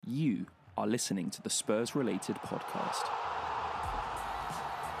You are listening to the Spurs-Related podcast.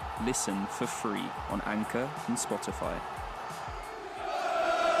 Listen for free on Anchor and Spotify.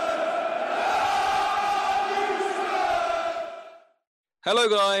 Hello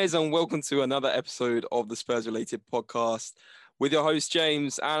guys, and welcome to another episode of the Spurs-Related podcast with your host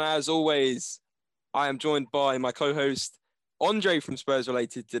James. And as always, I am joined by my co-host Andre from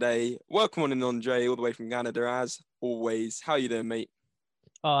Spurs-Related today. Welcome on in, Andre, all the way from Canada as always. How you doing, mate?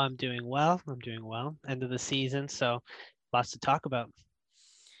 Oh, I'm doing well. End of the season, so lots to talk about.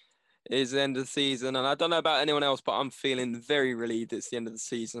 It is the end of the season, and I don't know about anyone else, but I'm feeling very relieved it's the end of the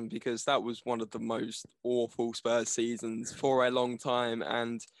season because that was one of the most awful Spurs seasons for a long time.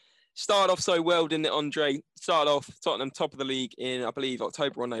 And started off so well, didn't it, Andre? Started off Tottenham top of the league in, I believe,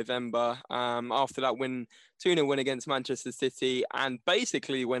 October or November. After that 2-0 win against Manchester City, and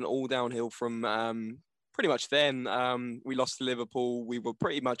basically went all downhill from pretty much then. We lost to Liverpool. We were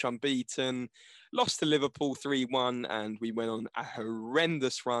pretty much unbeaten. Lost to Liverpool 3-1, and we went on a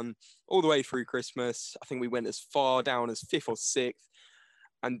horrendous run all the way through Christmas. I think we went as far down as 5th or 6th.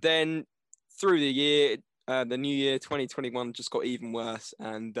 And then through the year, the new year, 2021, just got even worse.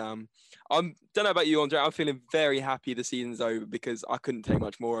 And I don't know about you, Andre. I'm feeling very happy the season's over because I couldn't take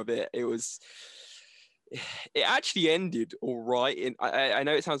much more of it. It actually ended all right. I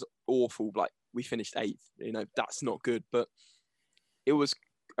know it sounds awful, like we finished 8th. You know, that's not good, but it was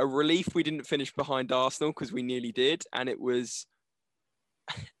a relief we didn't finish behind Arsenal because we nearly did, and it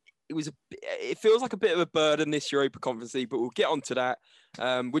feels like a bit of a burden this Europa Conference League, but we'll get on to that.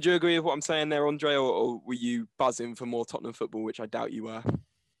 Would you agree with what I'm saying there, Andre, or were you buzzing for more Tottenham football, which I doubt you were?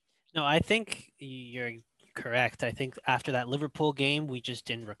 No, I think you're correct. I think after that Liverpool game, we just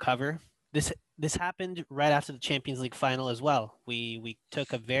didn't recover. This happened right after the Champions League final as well. We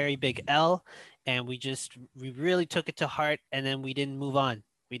took a very big L, and we really took it to heart, and then we didn't move on.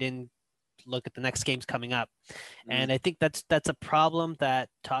 We didn't look at the next games coming up. And I think that's a problem that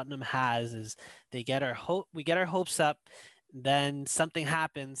Tottenham has, is we get our hopes up, then something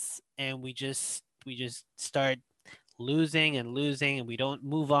happens and we just start losing, and we don't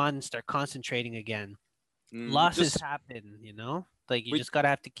move on and start concentrating again. Losses happen, like you just gotta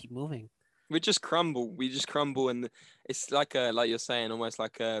have to keep moving. We just crumble, and it's like you're saying, almost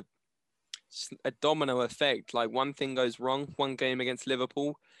like a domino effect. Like one thing goes wrong, one game against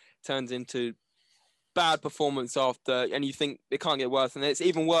Liverpool turns into bad performance after, and you think it can't get worse, and it's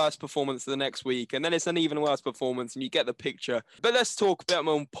even worse performance the next week, and then it's an even worse performance, and you get the picture. But let's talk a bit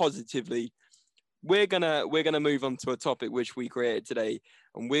more positively. We're gonna move on to a topic which we created today,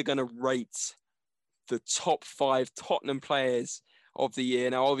 and we're gonna rate the top 5 Tottenham players of the year.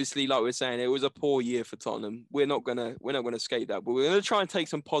 Now, obviously, like we're saying, it was a poor year for Tottenham. We're not gonna escape that, but we're gonna try and take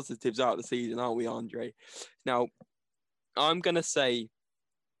some positives out of the season, aren't we, Andre? Now, I'm gonna say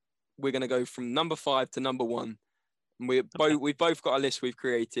we're gonna go from number 5 to number 1. And we've both got a list we've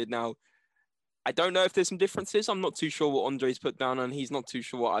created. Now, I don't know if there's some differences. I'm not too sure what Andre's put down, and he's not too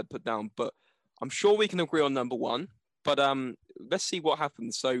sure what I'd put down, but I'm sure we can agree on number 1. But let's see what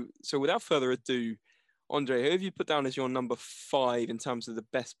happens. So without further ado, Andre, who have you put down as your number 5 in terms of the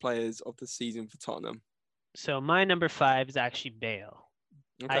best players of the season for Tottenham? So my number 5 is actually Bale.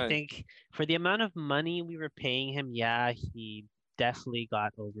 Okay. I think for the amount of money we were paying him, yeah, he definitely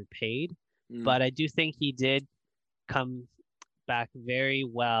got overpaid. But I do think he did come back very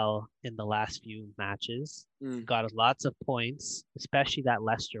well in the last few matches. Got lots of points, especially that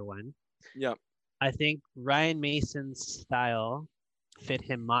Leicester one. Yeah. I think Ryan Mason's style fit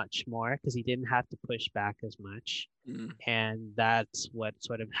him much more because he didn't have to push back as much. And that's what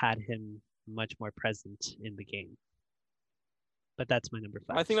sort of had him much more present in the game. But that's my number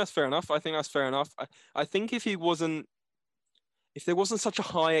 5. I think that's fair enough. I think if there wasn't such a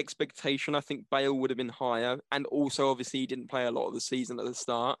high expectation, I think Bale would have been higher. And also, obviously, he didn't play a lot of the season at the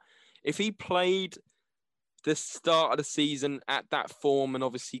start. If he played the start of the season at that form and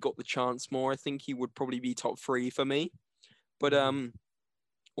obviously got the chance more, I think he would probably be top 3 for me. But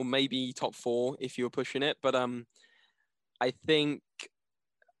or maybe top 4 if you were pushing it. But I think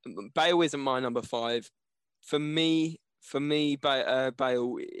Bale isn't my number 5. For me,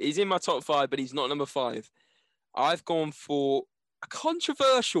 Bale is in my top 5, but he's not number 5. I've gone for a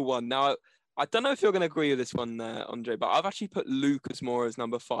controversial one. Now, I don't know if you're going to agree with this one, Andre, but I've actually put Lucas Moura as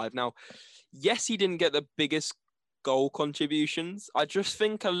number 5. Now, yes, he didn't get the biggest goal contributions. I just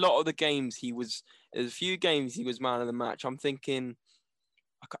think a lot of the games there's a few games he was man of the match. I'm thinking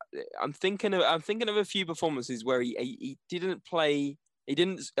of a few performances where he didn't play. He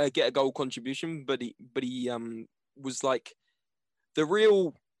didn't get a goal contribution, but he was like the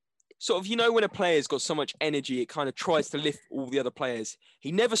real sort of, when a player's got so much energy, it kind of tries to lift all the other players.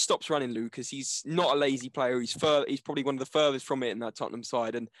 He never stops running, Lucas. He's not a lazy player. He's probably one of the furthest from it in that Tottenham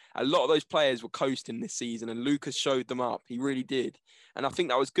side. And a lot of those players were coasting this season, and Lucas showed them up. He really did. And I think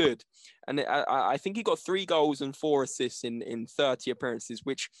that was good. And I think he got 3 goals and 4 assists in 30 appearances,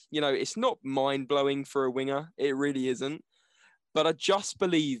 which, it's not mind-blowing for a winger. It really isn't. But I just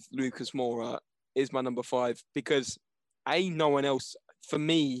believe Lucas Moura is my number 5 because, A, no one else, for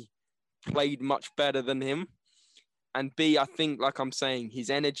me, played much better than him, and B, I think, like I'm saying, his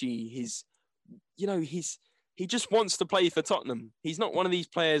energy, he just wants to play for Tottenham. He's not one of these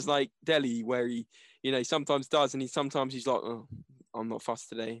players like Dele where he sometimes does, and sometimes he's like, oh, I'm not fussed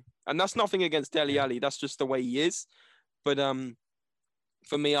today. And that's nothing against Dele Alli. That's just the way he is. But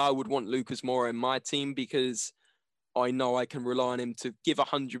for me, I would want Lucas Moura in my team because I know I can rely on him to give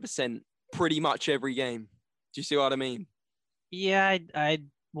 100% pretty much every game. Do you see what I mean? Yeah,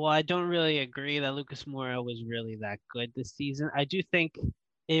 well, I don't really agree that Lucas Moura was really that good this season. I do think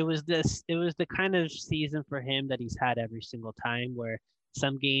it was the kind of season for him that he's had every single time, where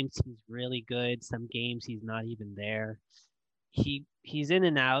some games he's really good, some games he's not even there. He's in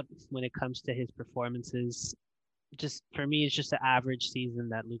and out when it comes to his performances. Just for me, it's just an average season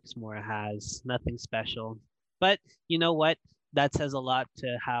that Lucas Moura has. Nothing special. But you know what? That says a lot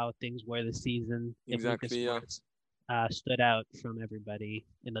to how things were this season. Exactly, If Lucas Moura stood out from everybody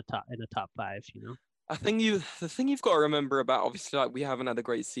in the top 5, I think the thing you've got to remember about, obviously, like, we haven't had a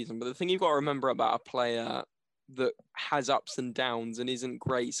great season, but the thing you've got to remember about a player that has ups and downs and isn't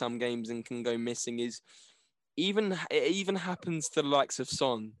great some games and can go missing is it even happens to the likes of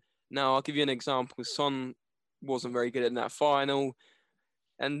Son. Now, I'll give you an example. Son wasn't very good in that final,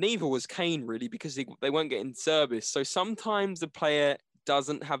 and neither was Kane, really, because they weren't getting service. So sometimes the player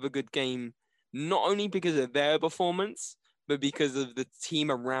doesn't have a good game, not only because of their performance, but because of the team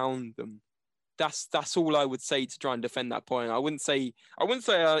around them. That's all I would say to try and defend that point. I wouldn't say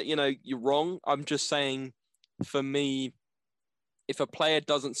you're wrong. I'm just saying, for me, if a player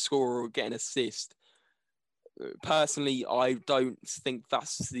doesn't score or get an assist, personally, I don't think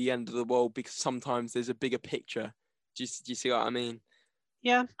that's the end of the world because sometimes there's a bigger picture. Do you see what I mean?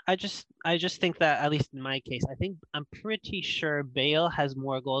 Yeah, I just think that, at least in my case, I'm pretty sure Bale has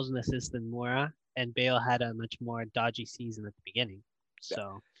more goals and assists than Moura, and Bale had a much more dodgy season at the beginning.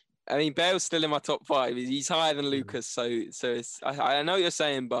 So I mean, Bale's still in my top 5. He's higher than Lucas, so I know what you're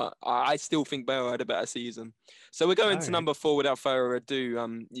saying, but I still think Bale had a better season. So we're going to number 4 without further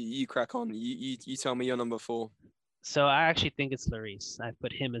ado. You crack on. You tell me your number 4. So I actually think it's Lloris. I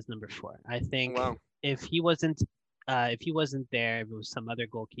put him as number 4. I think Wow. if he wasn't there, if it was some other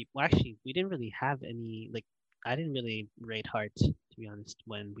goalkeeper. Well, actually, we didn't really have any. Like, I didn't really rate Hart, to be honest,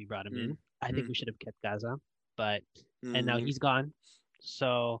 when we brought him in. I think we should have kept Gaza, and now he's gone.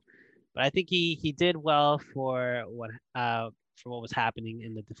 So, but I think he did well for what was happening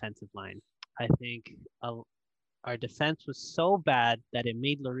in the defensive line. I think our defense was so bad that it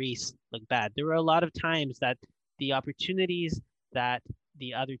made Lloris look bad. There were a lot of times that the opportunities that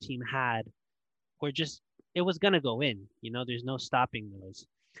the other team had were just, it was going to go in. There's no stopping those.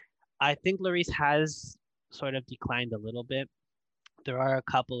 I think Lloris has sort of declined a little bit. There are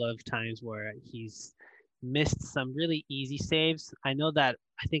a couple of times where he's missed some really easy saves. I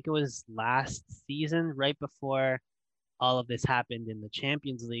think it was last season, right before all of this happened in the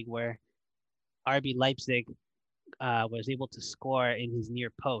Champions League, where RB Leipzig was able to score in his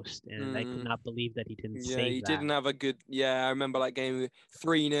near post, and I could not believe that he didn't save that. Yeah, he didn't have a good. Yeah, I remember that game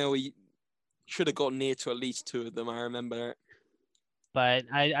 3-0. He should have got near to at least 2 of them. I remember it. But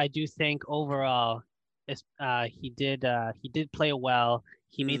I do think overall, he did play well.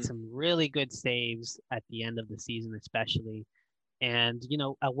 He made some really good saves at the end of the season, especially. And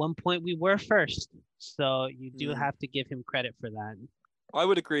at one point we were first, so you do have to give him credit for that. I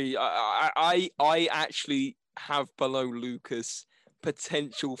would agree. I actually have below Lucas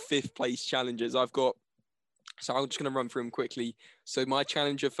potential 5th place challenges. So I'm just going to run through them quickly. So my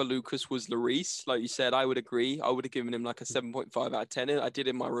challenger for Lucas was Lloris. Like you said, I would agree. I would have given him like a 7.5 out of 10. I did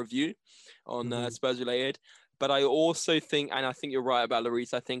in my review on SpursRelated. But I also think, and I think you're right about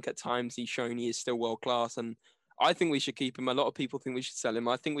Lloris, I think at times he's shown he is still world class. And I think we should keep him. A lot of people think we should sell him.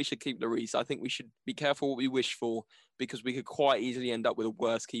 I think we should keep Lloris. I think we should be careful what we wish for because we could quite easily end up with a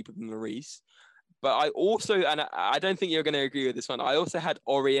worse keeper than Lloris. But I also, and I don't think you're going to agree with this one, I also had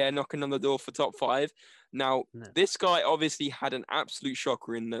Aurier knocking on the door for top 5. Now, This guy obviously had an absolute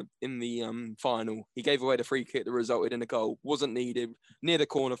shocker in the final. He gave away the free kick that resulted in a goal. Wasn't needed. Near the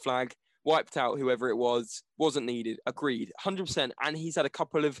corner flag. Wiped out whoever it was. Wasn't needed. Agreed. 100%. And he's had a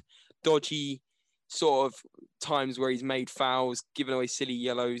couple of dodgy sort of times where he's made fouls, given away silly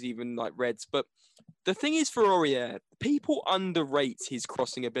yellows, even like reds. But the thing is for Aurier, people underrate his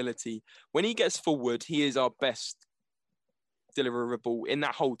crossing ability. When he gets forward, he is our best deliverable in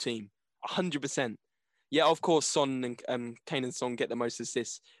that whole team, 100%. Yeah, of course, Son and Kane and Son get the most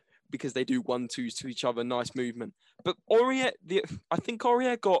assists because they do 1-2s to each other, nice movement. But Aurier, I think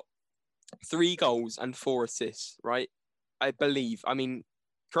Aurier got 3 goals and 4 assists, right? I believe. I mean,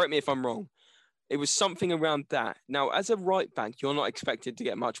 correct me if I'm wrong. It was something around that. Now, as a right back, you're not expected to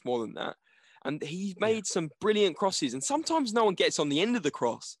get much more than that. And he made some brilliant crosses, and sometimes no one gets on the end of the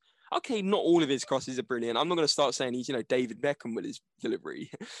cross. Okay, not all of his crosses are brilliant. I'm not going to start saying he's, David Beckham with his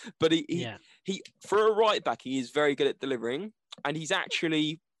delivery, but he for a right back, he is very good at delivering, and he's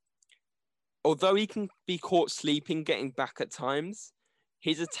actually, although he can be caught sleeping, getting back at times,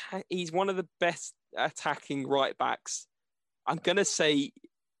 he's one of the best attacking right backs. I'm going to say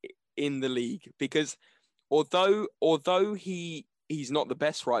in the league, because although he's not the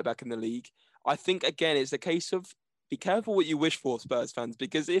best right back in the league, I think again it's a case of be careful what you wish for, Spurs fans,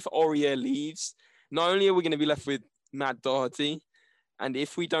 because if Aurier leaves, not only are we going to be left with Matt Doherty, and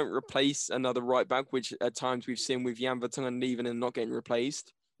if we don't replace another right back, which at times we've seen with Jan Vertonghen leaving and not getting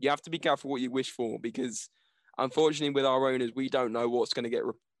replaced, you have to be careful what you wish for, because unfortunately with our owners, we don't know what's going to get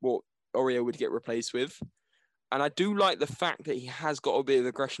what Aurier would get replaced with. And I do like the fact that he has got a bit of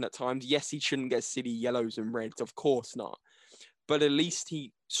aggression at times. Yes, he shouldn't get silly yellows and reds, of course not. But at least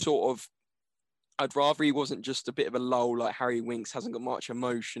he sort of, I'd rather he wasn't just a bit of a lull like Harry Winks, hasn't got much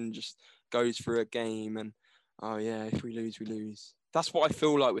emotion, just goes through a game and, oh yeah, if we lose, we lose. That's what I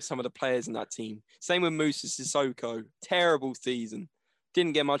feel like with some of the players in that team. Same with Moussa Sissoko. Terrible season.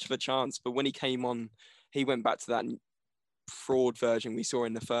 Didn't get much of a chance, but when he came on, he went back to that fraud version we saw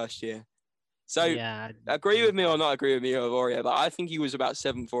in the first year. So, agree with me or not agree with me, Aurier, but I think he was about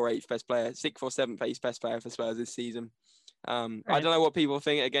 7th or 8th best player, 6th or 7th, 8th best player for Spurs this season. I don't know what people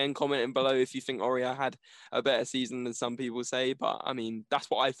think. Again, commenting below if you think Aurier had a better season than some people say, but I mean, that's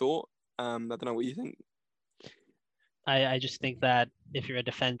what I thought. I don't know what you think. I just think that if you're a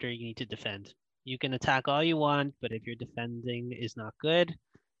defender, you need to defend. You can attack all you want, but if your defending is not good,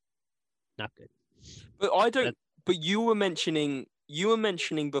 not good. But But you were mentioning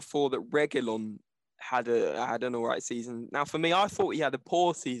before that Reguilon had an all right season. Now, for me, I thought he had a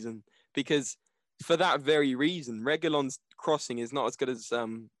poor season because for that very reason, Reguilon's crossing is not as good as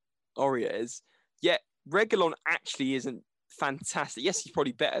Aurier's. Yet Reguilon actually isn't fantastic. Yes, he's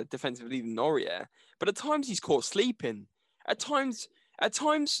probably better defensively than Aurier, but at times he's caught sleeping. At times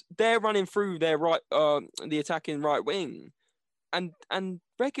they're running through their right, the attacking right wing, and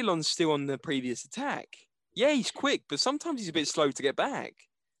Reguilon's still on the previous attack. Yeah, he's quick, but sometimes he's a bit slow to get back.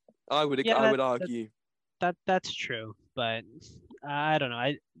 I would argue. That's true, but I don't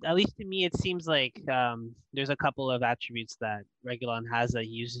know. At least to me, it seems like there's a couple of attributes that Reguilon has that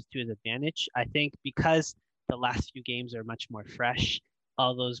he uses to his advantage. I think because the last few games are much more fresh,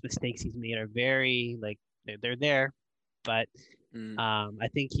 all those mistakes he's made are very they're there, but I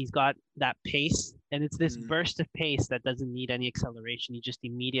think he's got that pace, and it's this burst of pace that doesn't need any acceleration. He just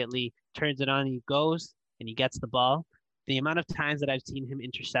immediately turns it on, and he goes, and he gets the ball. The amount of times that I've seen him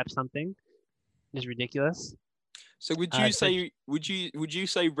intercept something is ridiculous. So would you say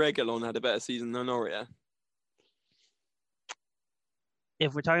Reguilon had a better season than Aurier?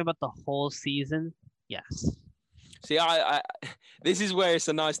 If we're talking about the whole season, yes. See, I this is where it's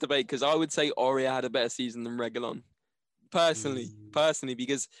a nice debate because I would say Aurier had a better season than Reguilon. Personally,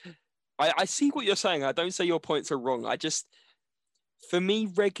 because I see what you're saying. I don't say your points are wrong. For me,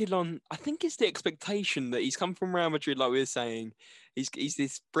 Reguilon, I think it's the expectation that he's come from Real Madrid, like we were saying. He's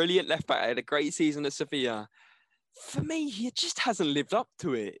this brilliant left back, had a great season at Sevilla. For me, he just hasn't lived up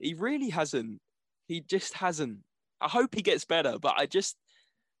to it. He really hasn't. He just hasn't. I hope he gets better, but I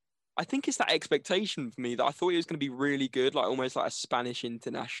think it's that expectation for me that I thought he was going to be really good, like almost like a Spanish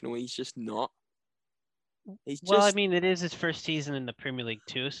international. He's just not. I mean, it is his first season in the Premier League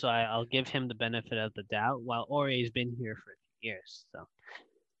too, so I'll give him the benefit of the doubt. While Aurier's been here for a few years, so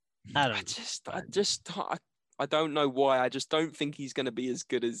I don't know why. I just don't think he's going to be as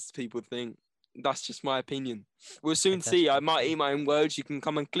good as people think. That's just my opinion. We'll soon see. I might eat my own words. You can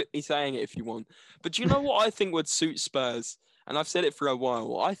come and clip me saying it if you want. But do you know what I think would suit Spurs? And I've said it for a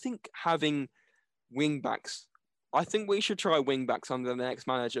while. I think having wing backs. I think we should try wing backs under the next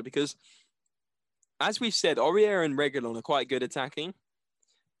manager because, as we've said, Aurier and Reguilon are quite good attacking,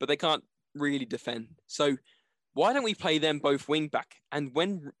 but they can't really defend. So why don't we play them both wing back? And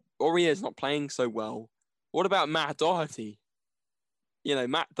when Aurier's not playing so well, what about Matt Doherty?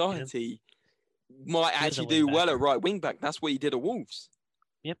 Matt Doherty might actually do well at right wing back. That's what he did at Wolves.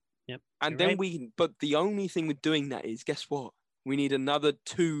 Yep. Yep. And You're then right. but the only thing with doing that is, guess what? We need another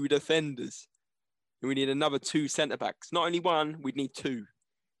 2 defenders. We need another 2 centre backs. Not only one, we'd need 2. Yeah.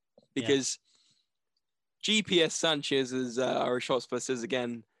 Because GPS Sanchez, as our shot says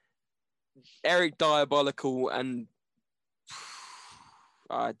again, Eric Diabolical, and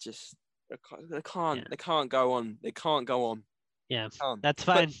I just they can't go on. They can't go on. Yeah. Can't. That's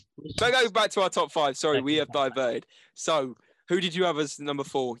But fine. go back to our top 5. Sorry, Back to we the have top diverted. So who did you have as number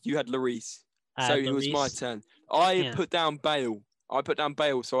 4? You had Lloris. I So had it was my Lloris. turn. I Yeah. put down Bale.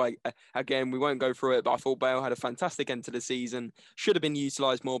 So again, we won't go through it, but I thought Bale had a fantastic end to the season. Should have been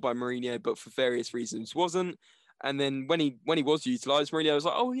utilised more by Mourinho, but for various reasons wasn't. And then when he was utilised, Mourinho was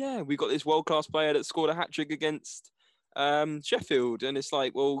like, "Oh yeah, we got this world class player that scored a hat trick against Sheffield," and it's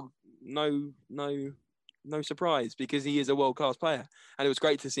like, well, no surprise, because he is a world class player, and it was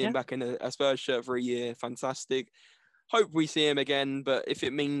great to see him Yeah. back in a Spurs shirt for a year. Fantastic. Hope we see him again, but if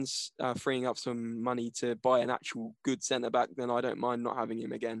it means freeing up some money to buy an actual good centre back, then I don't mind not having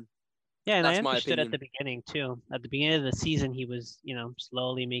him again. Yeah, and I That's my understood at the opinion. beginning too. At the beginning of the season, he was,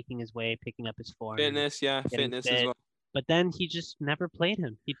 slowly making his way, picking up his form, getting Fitness as fit. well. But then he just never played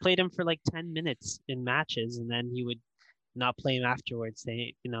him. He played him for like 10 minutes in matches, and then he would not play him afterwards,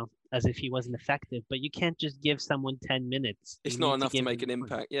 say, as if he wasn't effective. But you can't just give someone 10 minutes. You It's not need to enough to give make them an more.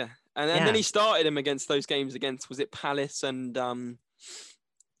 impact, yeah. And then Yeah, he started him against those games against, was it Palace and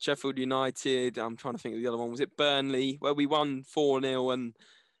Sheffield United? I'm trying to think of the other one. Was it Burnley, where we won 4-0,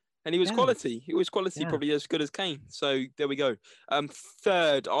 and he was yeah, quality. He was quality, yeah. probably as good as Kane. So there we go.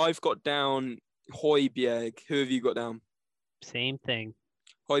 Third, I've got down Højbjerg. Who have you got down? Same thing.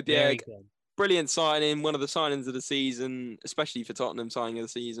 Very Højbjerg, good. brilliant signing, one of the signings of the season, especially for Tottenham, signing of the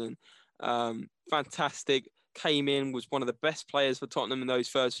season. Fantastic. Came in, was one of the best players for Tottenham in those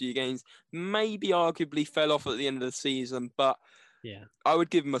first few games. Maybe arguably fell off at the end of the season, but Yeah. I would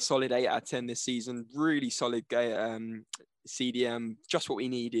give him a solid 8 out of 10 this season. Really solid CDM, just what we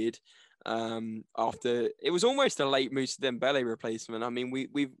needed. After it was almost a late Moussa Dembele replacement. I mean,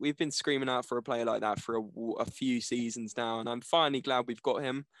 we've been screaming out for a player like that for a few seasons now, and I'm finally glad we've got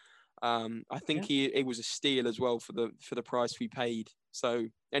him. I think Yeah. it was a steal as well for the price we paid. So,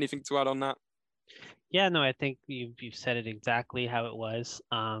 anything to add on that? Yeah, no, I think you've said it exactly how it was.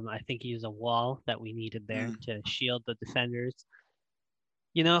 I think he's a wall that we needed there Mm. to shield the defenders.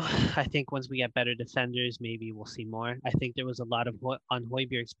 I think once we get better defenders, maybe we'll see more. I think there was a lot of on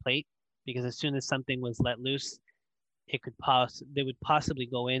Højbjerg's plate, because as soon as something was let loose, they would possibly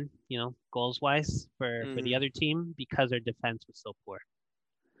go in, goals wise for the Mm. other team, because our defense was so poor.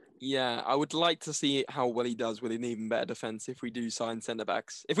 Yeah, I would like to see how well he does with an even better defense if we do sign centre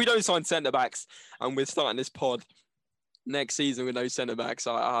backs. If we don't sign centre backs and we're starting this pod next season with no centre backs,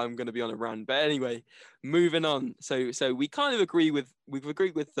 I'm going to be on a run. But anyway, moving on. So we kind of we've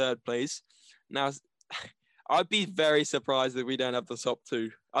agreed with third place. Now, I'd be very surprised if we don't have the top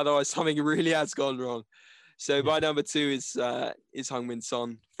 2. Otherwise, something really has gone wrong. So Yeah. my number 2 is Heung-min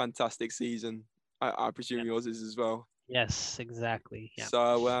Son. Fantastic season. I presume Yeah. yours is as well. Yes, exactly. Yeah.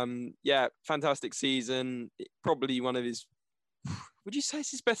 So yeah, fantastic season. Probably one of his. Would you say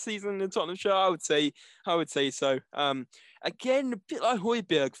it's his best season in the Tottenham shirt? I would say so. Again, a bit like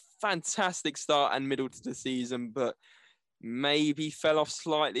Højbjerg, fantastic start and middle to the season, but maybe fell off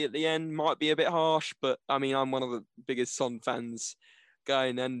slightly at the end. Might be a bit harsh, but I mean, I'm one of the biggest Son fans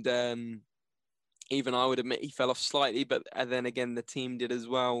going, and even I would admit he fell off slightly, but then again, the team did as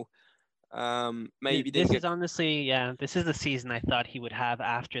well. Maybe didn't This get. is honestly, yeah, this is the season I thought he would have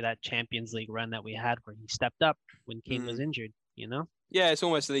after that Champions League run that we had, where he stepped up when Kane was injured. Yeah, it's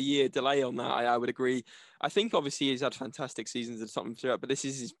almost a year delay on that. I would agree. I think obviously he's had fantastic seasons at Tottenham throughout, but this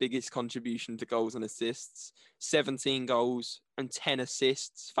is his biggest contribution to goals and assists. 17 goals and 10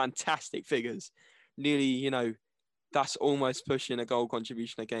 assists. Fantastic figures. Nearly, that's almost pushing a goal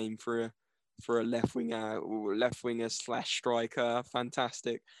contribution a game for a left winger slash striker.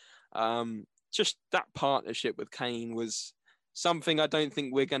 Fantastic. Just that partnership with Kane was something I don't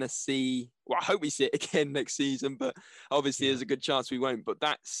think we're going to see. Well, I hope we see it again next season, but obviously Yeah. there's a good chance we won't. But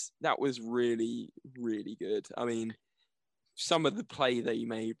that was really, really good. I mean, some of the play that he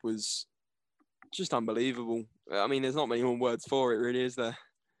made was just unbelievable. I mean, there's not many more words for it, really, is there?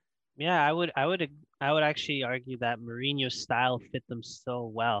 Yeah, I would actually argue that Mourinho's style fit them so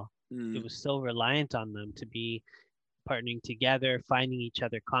well. It was so reliant on them to be partnering together, finding each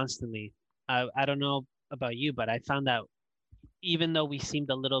other constantly. I don't know about you, but I found that even though we seemed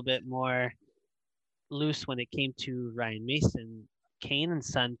a little bit more loose when it came to Ryan Mason, Kane and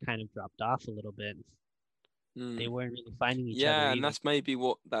Son kind of dropped off a little bit. They weren't really finding each other Yeah, and either. that's maybe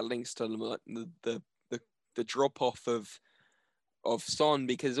what that links to, like the drop off of of Son,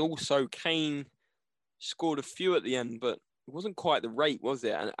 because also Kane scored a few at the end, but it wasn't quite the rate, was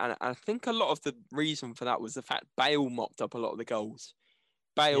it? And I think a lot of the reason for that was the fact Bale mopped up a lot of the goals.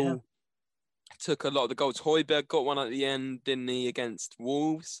 Bale took a lot of the goals. Højbjerg got one at the end, didn't he, against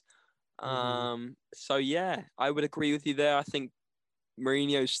Wolves? So yeah, I would agree with you there. I think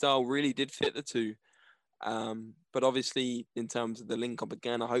Mourinho's style really did fit the two. But obviously, in terms of the link up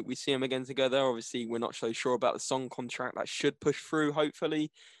again, I hope we see them again together. Obviously, we're not so sure about the Son contract. That should push through,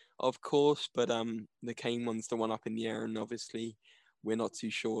 hopefully, of course. But the Kane one's the one up in the air, and obviously, we're not too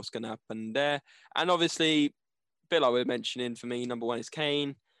sure what's going to happen there. And obviously, bit like we're mentioning, for me, number one is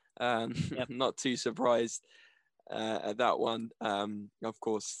Kane. Not too surprised at that one. Of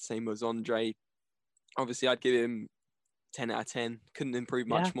course, same as Andre. Obviously, I'd give him 10 out of 10. Couldn't improve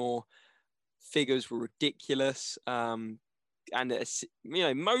much more. Figures were ridiculous. And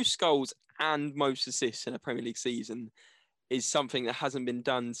most goals and most assists in a Premier League season is something that hasn't been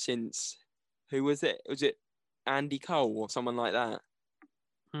done since, who was it? Was it Andy Cole or someone like that?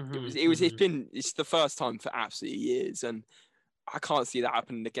 It's the first time for absolutely years, and I can't see that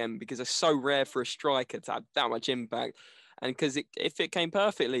happening again because it's so rare for a striker to have that much impact. And because if it came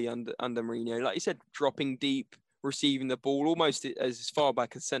perfectly under Mourinho, like you said, dropping deep, receiving the ball almost as far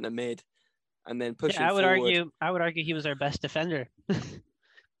back as centre mid, and then pushing forward. I would argue he was our best defender.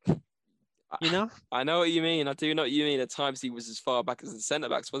 I know what you mean. I do know what you mean. At times he was as far back as the centre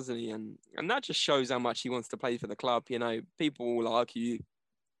backs, wasn't he? And that just shows how much he wants to play for the club. People will argue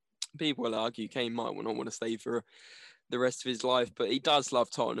Kane might not want to stay for the rest of his life, but he does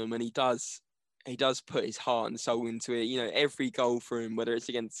love Tottenham, and he does put his heart and soul into it. Every goal for him, whether it's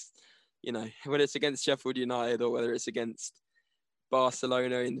against Sheffield United or whether it's against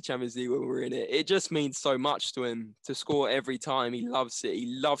Barcelona in the Champions League when we're in it, it just means so much to him to score every time. He loves it.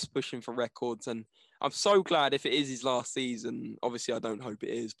 He loves pushing for records, and I'm so glad if it is his last season. Obviously, I don't hope it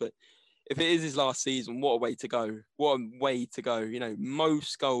is, but if it is his last season, what a way to go. What a way to go.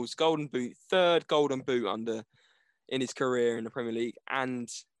 Most goals, Golden Boot, third Golden Boot in his career in the Premier League, and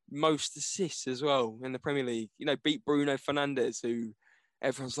most assists as well in the Premier League. Beat Bruno Fernandes, who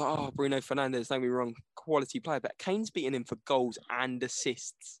everyone's like, oh, Bruno Fernandes, don't be wrong, quality player. But Kane's beating him for goals and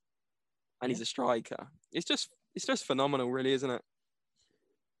assists, and he's a striker. It's just phenomenal, really, isn't it?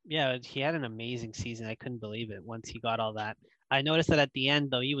 Yeah, he had an amazing season. I couldn't believe it once he got all that. I noticed that at the end,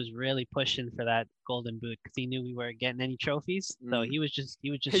 though, he was really pushing for that golden boot because he knew we weren't getting any trophies. So he was just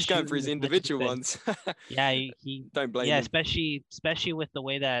he's going for his individual ones. Yeah, he don't blame him. especially with the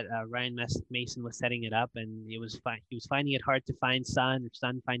way that Ryan Mason was setting it up, and it was fine. He was finding it hard to find Son, or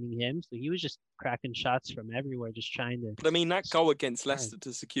Son finding him. So he was just cracking shots from everywhere, just trying to. But I mean, that goal against Leicester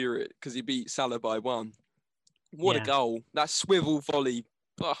to secure it because he beat Salah by 1. What a goal! That swivel volley.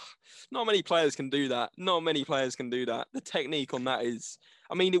 Ugh, not many players can do that. The technique on that is,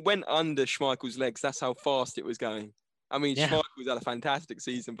 it went under Schmeichel's legs. That's how fast it was going. Schmeichel's had a fantastic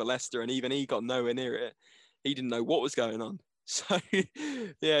season for Leicester, and even he got nowhere near it. He didn't know what was going on. So,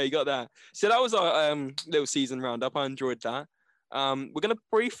 yeah, he got that. So that was our little season roundup. I enjoyed that. We're going to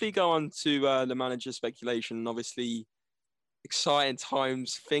briefly go on to the manager speculation. Obviously, exciting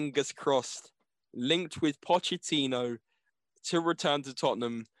times, fingers crossed, linked with Pochettino to return to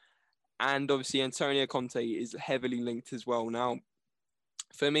Tottenham, and obviously Antonio Conte is heavily linked as well. Now,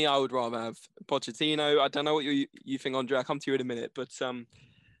 for me, I would rather have Pochettino. I don't know what you think, Andre. I'll come to you in a minute, but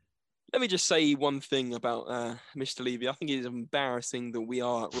let me just say one thing about Mr. Levy. I think it is embarrassing that we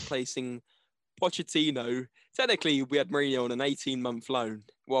are replacing Pochettino. Technically, we had Mourinho on an 18-month loan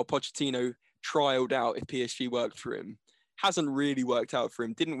while Pochettino trialed out if PSG worked for him. Hasn't really worked out for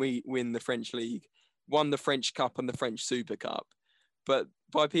him. Didn't we win the French league? Won the French Cup and the French Super Cup. But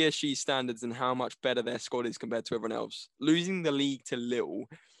by PSG standards and how much better their squad is compared to everyone else, losing the league to Lille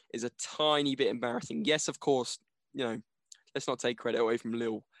is a tiny bit embarrassing. Yes, of course, let's not take credit away from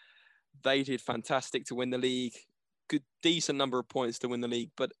Lille. They did fantastic to win the league. Good, decent number of points to win the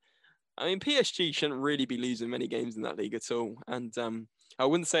league. But, PSG shouldn't really be losing many games in that league at all. And I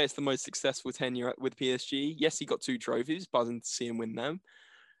wouldn't say it's the most successful tenure with PSG. Yes, he got 2 trophies. Buzzing to see him win them.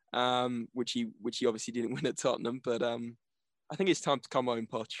 Which he obviously didn't win at Tottenham, but I think it's time to come home,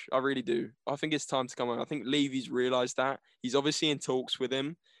 Poch. I really do. I think it's time to come home. I think Levy's realised that. He's obviously in talks with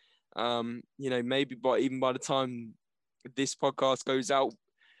him. Maybe even by the time this podcast goes out,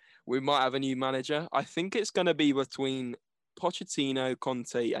 we might have a new manager. I think it's going to be between Pochettino,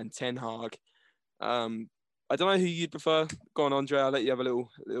 Conte, and Ten Hag. I don't know who you'd prefer. Go on, Andre. I'll let you have a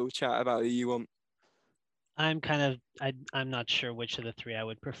little chat about who you want. I'm not sure which of the 3 I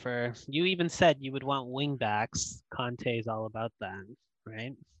would prefer. You even said you would want wing backs. Conte is all about that,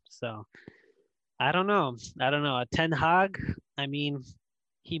 right? So I don't know. A Ten Hag, I mean,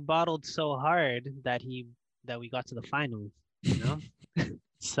 he bottled so hard that we got to the final, you know?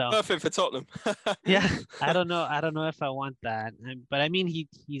 So Perfect for Tottenham. yeah, I don't know if I want that. But I mean,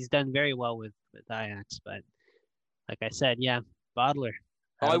 he's done very well with Ajax. But like I said, yeah, bottler.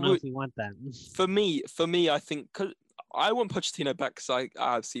 I I don't know if would, we want that. for me, I think 'cause I want Pochettino back because I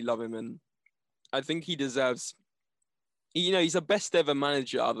obviously love him and I think he deserves. He's the best ever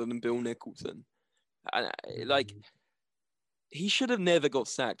manager other than Bill Nicholson, and like Mhm. he should have never got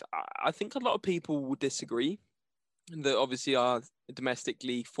sacked. I think a lot of people would disagree that obviously our domestic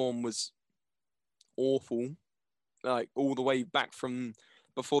league form was awful, like all the way back from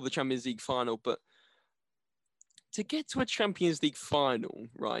before the Champions League final. But to get to a Champions League final,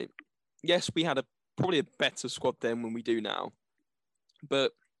 right? Yes, we had probably a better squad then than we do now,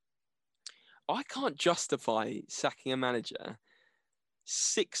 but I can't justify sacking a manager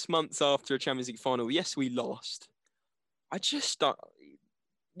 6 months after a Champions League final. Yes, we lost. I just don't.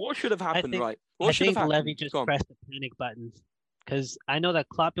 What should have I happened, think right? I What should have think Levy happened? just Go on. pressed the panic button because I know that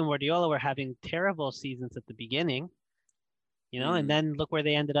Klopp and Guardiola were having terrible seasons at the beginning, and Mm, then look where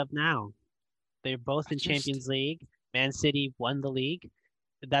they ended up now. They're both I in just, Champions League. Man City won the league.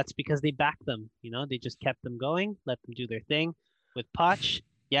 That's because they backed them. They just kept them going, let them do their thing. With Poch,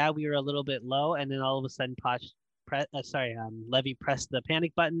 yeah, we were a little bit low, and then all of a sudden, Levy pressed the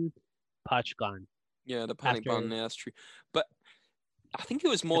panic button. Poch gone yeah, the panic after button. Yeah, that's true. But I think it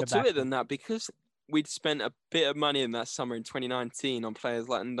was should more have to it backed than them. that because we'd spent a bit of money in that summer in 2019 on players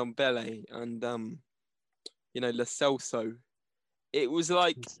like Ndombele and Lo Celso. It was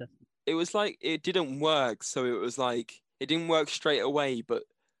like it didn't work, so it was like it didn't work straight away. But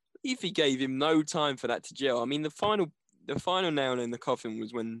if he gave him no time for that to gel, I mean, the final nail in the coffin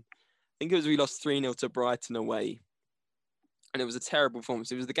was when I think it was we lost 3-0 to Brighton away, and it was a terrible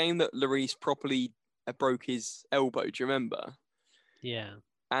performance. It was the game that Lloris properly broke his elbow. Do you remember? Yeah,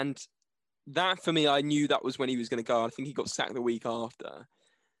 And that for me, I knew that was when he was going to go. I think he got sacked the week after.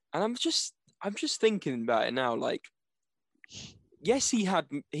 And I'm just thinking about it now. Like, yes, he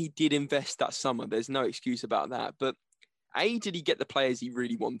did invest that summer. There's no excuse about that. But A, did he get the players he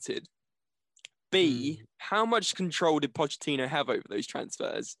really wanted? B, mm, how much control did Pochettino have over those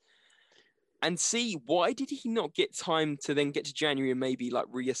transfers? And C, why did he not get time to then get to January and maybe like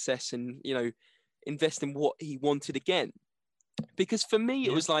reassess and invest in what he wanted again? Because for me, it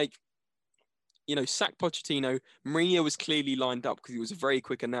yeah, was like sack Pochettino. Mourinho was clearly lined up because it was a very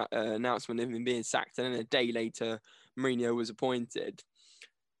quick announcement of him being sacked, and then a day later, Mourinho was appointed.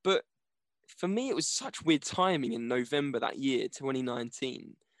 But for me, it was such weird timing in November that year,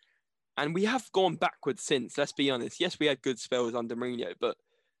 2019. And we have gone backwards since, let's be honest. Yes, we had good spells under Mourinho, but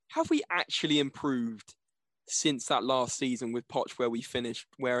have we actually improved since that last season with Poch where we finished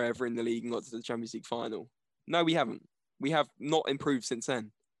wherever in the league and got to the Champions League final? No, we haven't. We have not improved since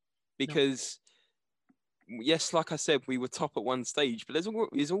then no, because yes, like I said, we were top at one stage, but it's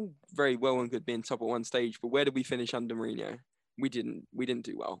all very well and good being top at one stage. But where did we finish under Mourinho? We didn't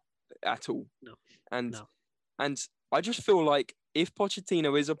do well at all. no, And no. and I just feel like if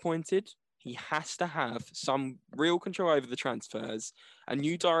Pochettino is appointed, he has to have some real control over the transfers. A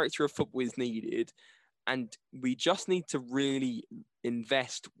new director of football is needed, and we just need to really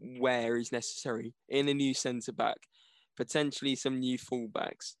invest where is necessary in a new centre back, potentially some new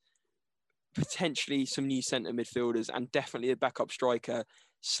fullbacks, potentially some new centre midfielders, and definitely a backup striker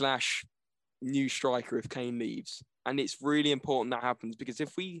slash new striker if Kane leaves. And it's really important that happens because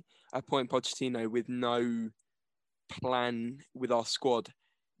if we appoint Pochettino with no plan with our squad,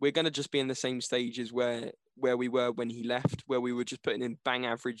 we're going to just be in the same stages where we were when he left, where we were just putting in bang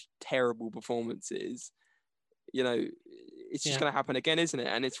average, terrible performances. It's just Yeah, going to happen again, isn't it?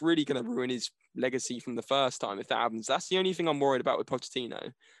 And it's really going to ruin his legacy from the first time if that happens. That's the only thing I'm worried about with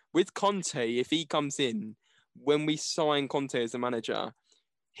Pochettino. With Conte, if he comes in, when we sign Conte as the manager,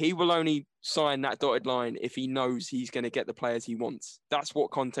 he will only sign that dotted line if he knows he's going to get the players he wants. That's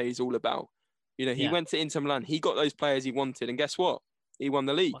what Conte is all about. He yeah. went to Inter Milan, he got those players he wanted, and guess what? He won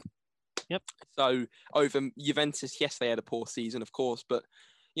the league. Well, yep. So over Juventus, yes, they had a poor season, of course, but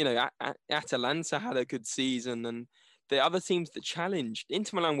Atalanta had a good season, and the other teams that challenged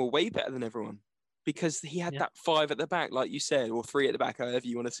Inter Milan were way better than everyone because he had Yeah. that five at the back, like you said, or three at the back, however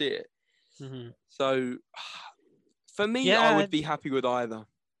you want to see it. Hmm. So for me, I Yeah, would be happy with either.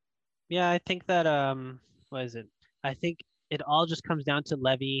 yeah. I think that what is it? I think it all just comes down to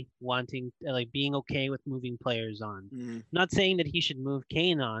Levy wanting like being okay with moving players on. Mm, Not saying that he should move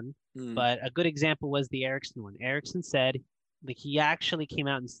Kane on, mm, but a good example was the Ericsson one. Ericsson said like he actually came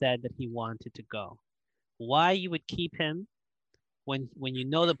out and said that he wanted to go. Why you would keep him when you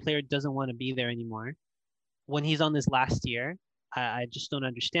know the player doesn't want to be there anymore, when he's on this last year? I just don't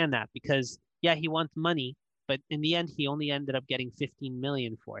understand that because yeah, he wants money, but in the end, he only ended up getting 15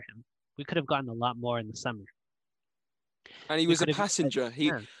 million for him. We could have gotten a lot more in the summer. And he We was a could have, passenger.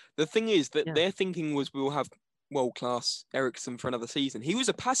 yeah, The thing is that yeah. their thinking was we'll have world-class Ericsson for another season. He was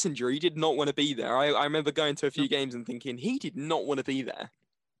a passenger. He did not want to be there. I remember going to a few Nope, games and thinking he did not want to be there.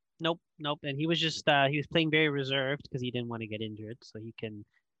 nope. And he was just he was playing very reserved because he didn't want to get injured, so he can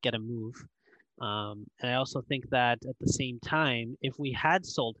get a move. And I also think that at the same time, if we had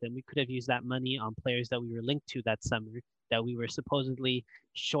sold him, we could have used that money on players that we were linked to that summer that we were supposedly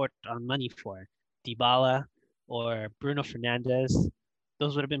short on money for. Dybala or Bruno Fernandes.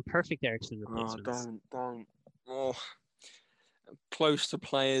 Those would have been perfect Ericsson Oh, replacements. don't. Oh, close to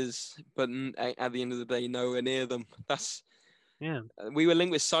players, but at the end of the day, nowhere near them. Yeah, We were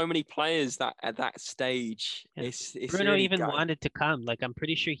linked with so many players that at that stage, yeah. it's Bruno really even gutting. wanted to come. Like I'm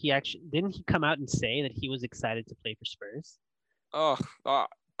pretty sure he actually didn't he come out and say that he was excited to play for Spurs? Oh,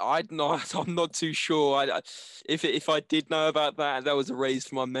 I'd not. I'm not too sure. If I did know about that, that was erased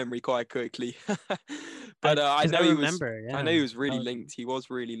from my memory quite quickly. But I Because I know he was. remember, I yeah. know he was That really was, linked. He was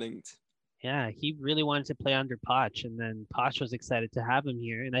really linked. yeah, he really wanted to play under Poch, and then Poch was excited to have him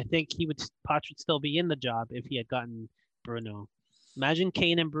here. And I think Poch would still be in the job if he had gotten Bruno. Imagine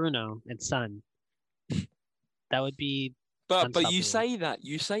Kane and Bruno and Son. That would be But unstoppable. you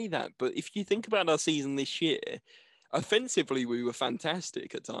say that. But if you think about our season this year, offensively we were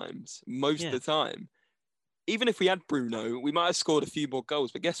fantastic at times, most Yeah. of the time. Even if we had Bruno, we might have scored a few more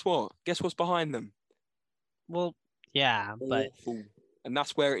goals. But guess what? Guess what's behind them? Well, yeah, Awful. And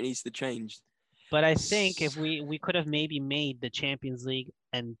that's where it needs to change. but I think if we could have maybe made the Champions League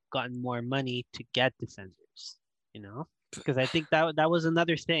and gotten more money to get defenders, you know? Because I think that was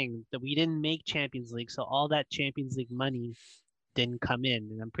another thing that we didn't make Champions League, so all that Champions League money didn't come in.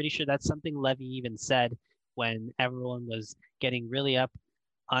 And I'm pretty sure that's something Levy even said when everyone was getting really up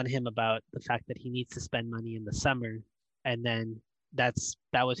on him about the fact that he needs to spend money in the summer. And then that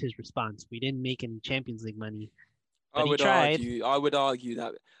was his response. We didn't make any Champions League money, I but he would tried. argue. I would argue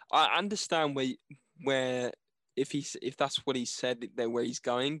that I understand where if that's what he said, then where he's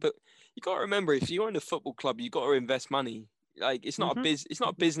going. But you got to remember, if you're in a football club, you got to invest money. Like Hmm. it's not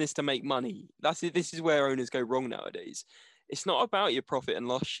a business to make money. That's it. This is where owners go wrong nowadays. It's not about your profit and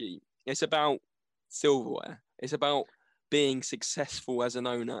loss sheet. It's about silverware. It's about being successful as an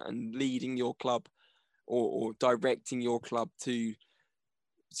owner and leading your club or directing your club to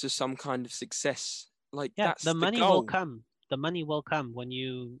some kind of success. Like Yeah, that's the the money will goal. come. The money will come when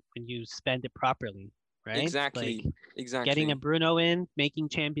you spend it properly, right? Like Exactly. getting a Exactly. Bruno in, making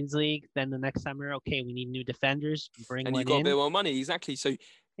Champions League, then the next summer, okay, we need new defenders, bring And you one got a bit in. more money. Exactly. So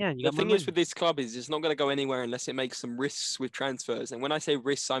Yeah, you the got more thing is money. with this club is it's not going to go anywhere unless it makes some risks with transfers. And when I say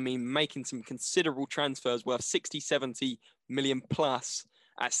risks, I mean making some considerable transfers worth 60, 70 million plus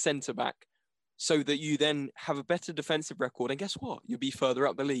at centre back so that you then have a better defensive record. And guess what? You'll be further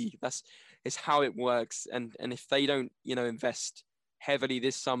up the league. That's is how it works. And if they don't, invest heavily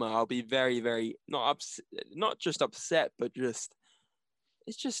this summer, I'll be very, very not just upset, but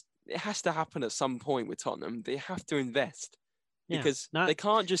it has to happen at some point with Tottenham. They have to invest Yeah, because not they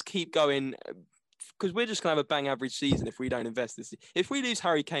can't just keep going. Because we're just gonna have a bang average season if we don't invest this. If we lose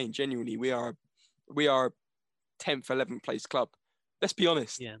Harry Kane, genuinely, we are a 10th, 11th place club. Let's be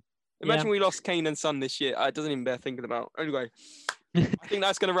honest. yeah. Yeah. Imagine we lost Kane and Son this year. It doesn't even bear thinking about. Anyway, I think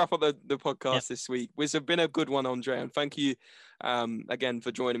that's going to wrap up the Yep. podcast this week. It's been a good one, Andre, and thank you again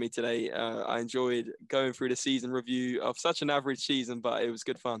for joining me today. I enjoyed going through the season review of such an average season, but it was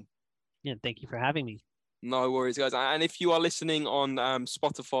good fun. Yeah, thank you for having me. No worries, guys. And if you are listening on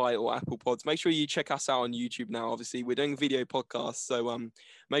Spotify or Apple Pods, make sure you check us out on YouTube now. Obviously, we're doing video podcasts, so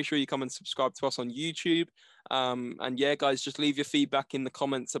make sure you come and subscribe to us on YouTube. And yeah, guys, just leave your feedback in the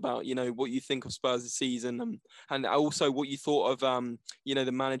comments about what you think of Spurs this season, and also what you thought of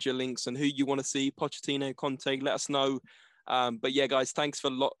the manager links and who you want to see, Pochettino, Conte. Let us know. But yeah, guys, thanks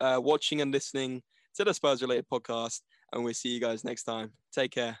for watching and listening to the Spurs Related podcast, and we'll see you guys next time. Take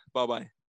care. Bye bye.